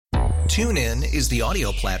TuneIn is the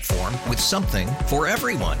audio platform with something for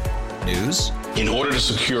everyone. News. In order to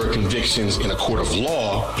secure convictions in a court of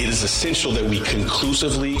law, it is essential that we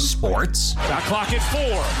conclusively. Sports. Shot clock at 4.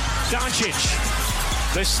 Doncic.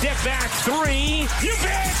 The step back 3. You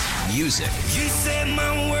bet. Music. You set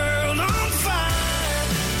my world on fire.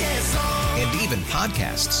 Yes, and even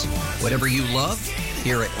podcasts. Whatever you love,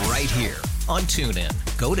 hear it right here on TuneIn.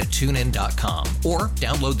 Go to TuneIn.com or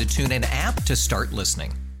download the TuneIn app to start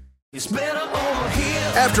listening. It's better over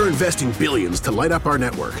here. After investing billions to light up our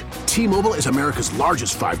network, T-Mobile is America's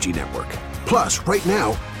largest 5G network. Plus, right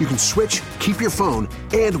now, you can switch, keep your phone,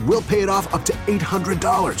 and we'll pay it off up to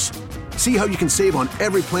 $800. See how you can save on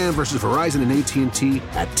every plan versus Verizon and AT&T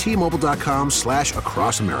at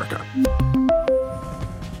T-Mobile.com/across-America.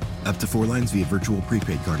 Up to 4 lines via virtual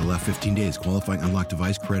prepaid card. Allow 15 days. Qualifying unlocked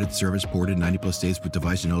device credit service ported 90-plus days with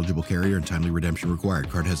device and eligible carrier and timely redemption required.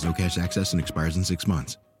 Card has no cash access and expires in 6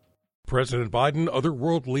 months. President Biden, other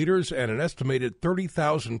world leaders, and an estimated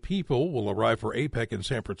 30,000 people will arrive for APEC in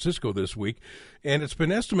San Francisco this week, and it's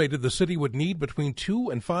been estimated the city would need between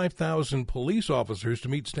 2,000 and 5,000 police officers to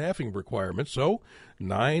meet staffing requirements. So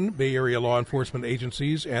 9 Bay Area law enforcement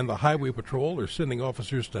agencies and the Highway Patrol are sending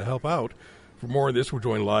officers to help out. For more of this, we're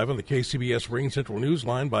joined live on the KCBS Ring Central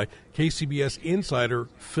Newsline by KCBS insider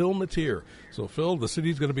Phil Mateer. So, Phil, the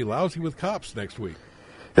city's going to be lousy with cops next week.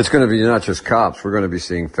 It's going to be not just cops. We're going to be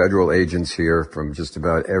seeing federal agents here from just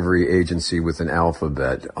about every agency with an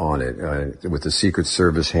alphabet on it, with the Secret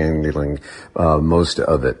Service handling most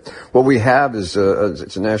of it. What we have is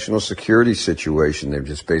it's a national security situation. They've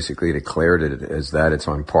just basically declared it as that. It's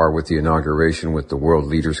on par with the inauguration with the world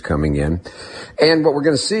leaders coming in. And what we're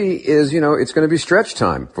going to see is, it's going to be stretch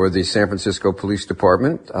time for the San Francisco Police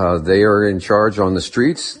Department. They are in charge on the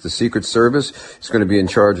streets. The Secret Service is going to be in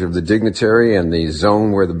charge of the dignitary and the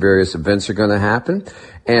zone where the various events are going to happen.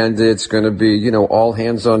 And it's going to be, all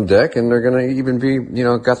hands on deck. And they're going to even be,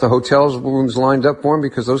 got the hotels rooms lined up for them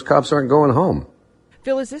because those cops aren't going home.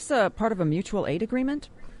 Phil, is this a part of a mutual aid agreement?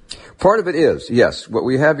 Part of it is, yes. What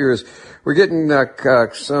we have here is we're getting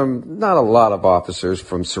some, not a lot of officers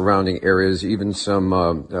from surrounding areas, even some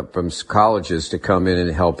from colleges to come in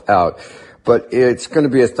and help out. But it's going to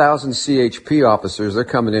be 1,000 CHP officers. They're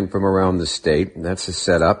coming in from around the state, and that's the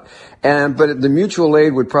setup. But the mutual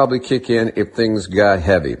aid would probably kick in if things got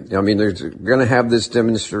heavy. I mean, they're going to have this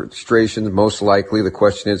demonstration, most likely. The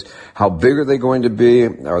question is, how big are they going to be?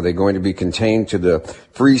 Are they going to be contained to the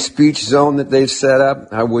free speech zone that they've set up?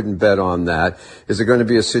 I wouldn't bet on that. Is it going to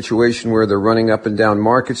be a situation where they're running up and down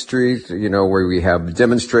Market Street, where we have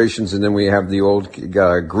demonstrations and then we have the old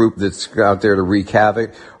group that's out there to wreak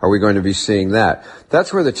havoc? Are we going to be seeing that?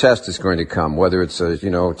 That's where the test is going to come, whether it's,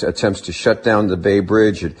 attempts to shut down the Bay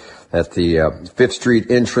Bridge at the 5th Street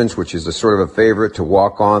entrance, which is a sort of a favorite to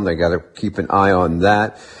walk on. They got to keep an eye on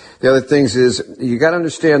that. The other things is you got to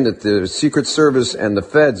understand that the Secret Service and the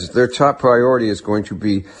feds, their top priority is going to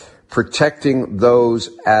be protecting those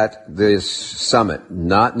at this summit,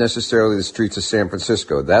 not necessarily the streets of San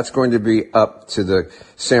Francisco. That's going to be up to the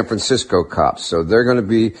San Francisco cops. So they're going to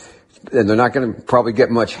be, and they're not going to probably get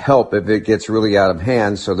much help if it gets really out of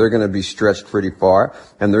hand. So they're going to be stretched pretty far,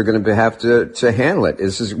 and they're going to have to handle it.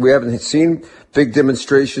 We haven't seen big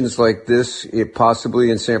demonstrations like this, possibly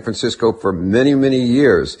in San Francisco, for many, many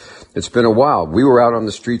years. It's been a while. We were out on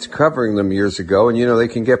the streets covering them years ago, and they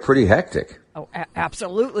can get pretty hectic. Oh,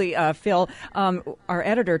 absolutely, Phil. Our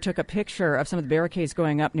editor took a picture of some of the barricades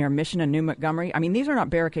going up near Mission and New Montgomery. I mean, these are not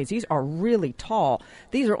barricades. These are really tall.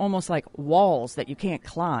 These are almost like walls that you can't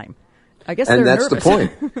climb. I guess and they're that's nervous. The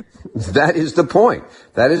point. That is the point.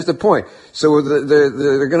 That is the point. So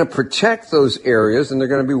they're going to protect those areas, and they're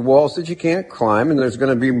going to be walls that you can't climb, and there's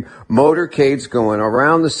going to be motorcades going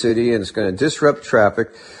around the city, and it's going to disrupt traffic.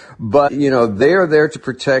 But, they are there to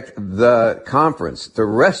protect the conference. The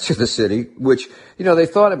rest of the city, which, they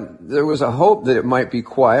thought there was a hope that it might be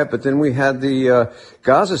quiet, but then we had the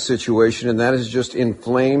Gaza situation, and that has just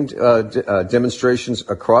inflamed demonstrations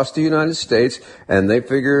across the United States. And they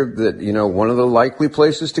figured that, one of the likely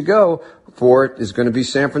places to go for it is going to be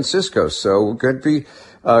San Francisco. So it could be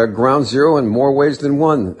ground zero in more ways than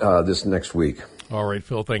one this next week. All right,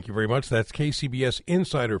 Phil, thank you very much. That's KCBS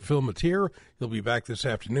insider Phil Mateer. He'll be back this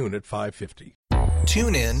afternoon at 5:50.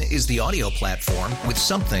 TuneIn is the audio platform with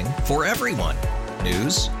something for everyone.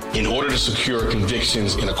 News. In order to secure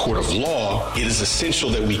convictions in a court of law, it is essential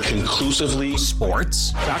that we conclusively.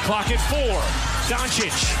 Sports. Shot clock at 4.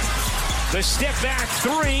 Doncic. The step back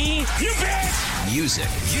 3. You bet. Music.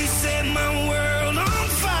 You set my world on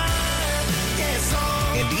fire. Yes,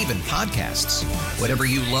 and even podcasts. Whatever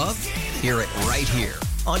you love, hear it right here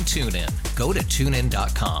on TuneIn. Go to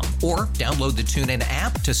TuneIn.com or download the TuneIn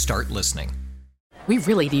app to start listening. We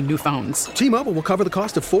really need new phones. T-Mobile will cover the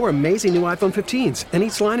cost of 4 amazing new iPhone 15s, and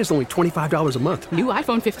each line is only $25 a month. New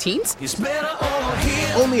iPhone 15s? It's better over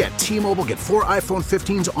here. Only at T-Mobile, get 4 iPhone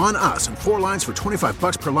 15s on us and 4 lines for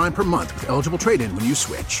 $25 per line per month with eligible trade-in when you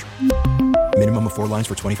switch. Minimum of 4 lines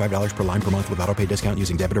for $25 per line per month with autopay discount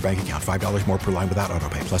using debit or bank account. $5 more per line without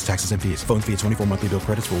autopay, plus taxes and fees. Phone fee at 24 monthly bill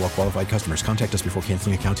credits for well-qualified customers. Contact us before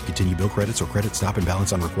canceling account to continue bill credits or credit stop and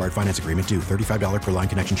balance on required finance agreement due. $35 per line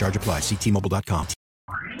connection charge applies. See T-Mobile.com.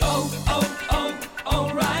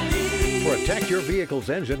 O'Reilly. Protect your vehicle's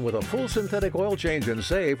engine with a full synthetic oil change and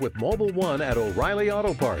save with Mobil 1 at O'Reilly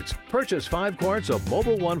Auto Parts. Purchase 5 quarts of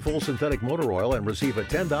Mobil 1 full synthetic motor oil and receive a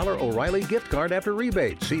 $10 O'Reilly gift card after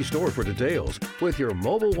rebate. See store for details. With your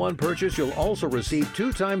Mobil 1 purchase, you'll also receive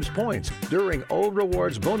 2 times points during Old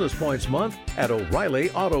Rewards Bonus Points Month at O'Reilly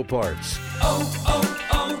Auto Parts.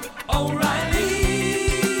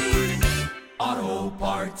 O'Reilly Auto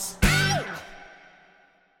Parts.